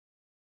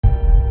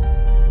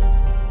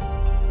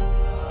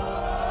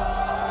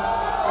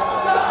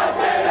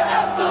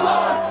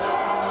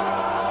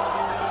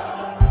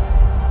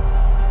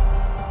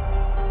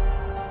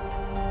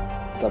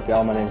up,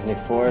 y'all? My name's Nick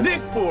Forrest.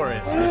 Nick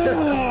Forrest!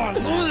 Oh, I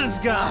love this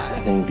guy! I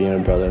think being a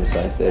brother in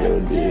Psi Theta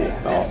would be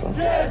awesome.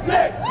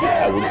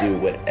 I would do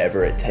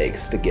whatever it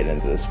takes to get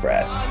into this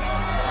frat.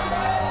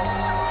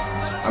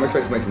 I'm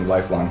expected to make some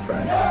lifelong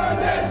friends.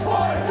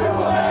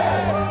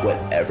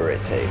 Whatever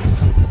it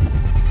takes.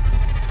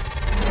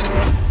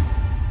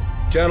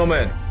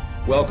 Gentlemen,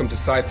 welcome to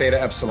Psi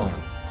Theta Epsilon,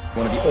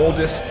 one of the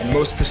oldest and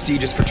most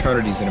prestigious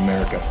fraternities in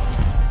America.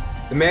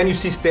 The man you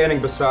see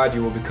standing beside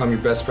you will become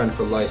your best friend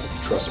for life if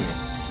you trust me.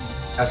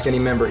 Ask any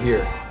member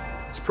here.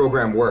 This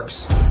program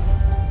works.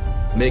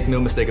 Make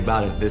no mistake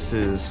about it, this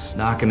is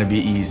not gonna be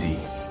easy.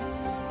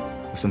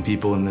 There's some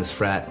people in this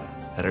frat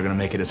that are gonna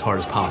make it as hard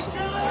as possible.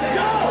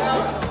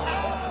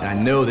 And I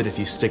know that if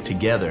you stick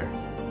together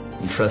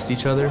and trust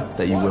each other,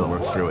 that you will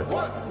work through it.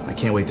 I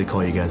can't wait to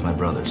call you guys my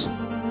brothers.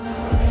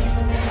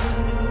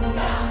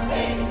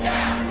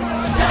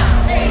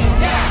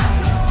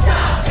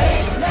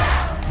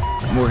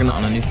 I'm working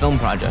on a new film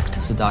project.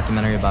 It's a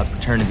documentary about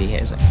fraternity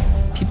hazing.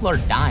 People are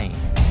dying.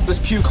 This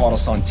Pew caught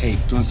us on tape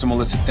doing some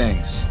illicit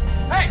things.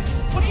 Hey,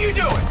 what are you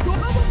doing?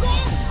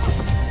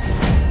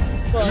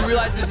 You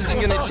realize this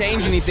isn't gonna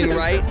change anything,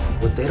 right?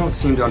 What they don't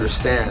seem to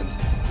understand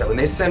is that when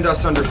they send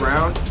us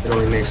underground, it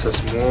only makes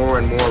us more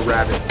and more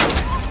rabid.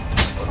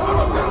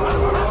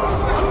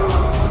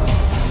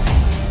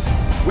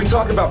 We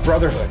talk about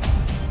brotherhood.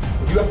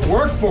 You have to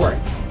work for it.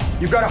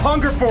 You've got to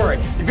hunger for it.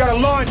 You've got to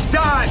lunge,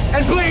 dive,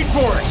 and bleed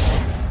for it.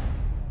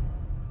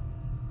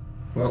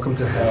 Welcome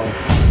to hell.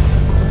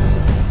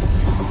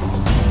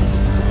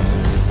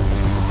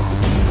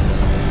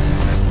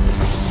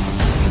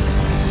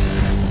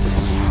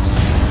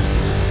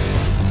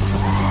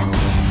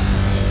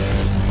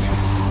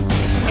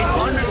 It's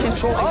under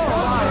control.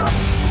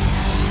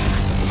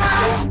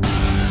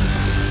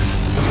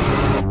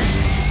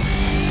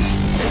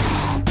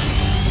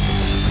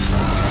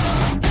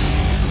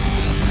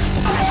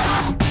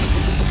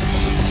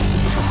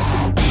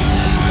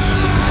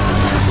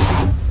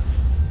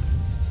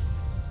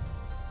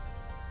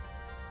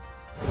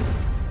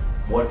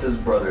 What does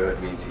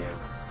brotherhood mean to you?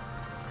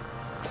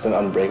 It's an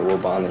unbreakable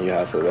bond that you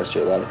have for the rest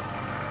of your life.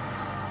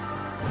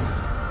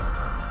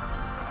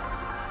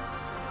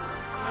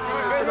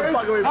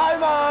 Hi,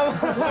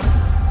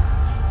 Mom!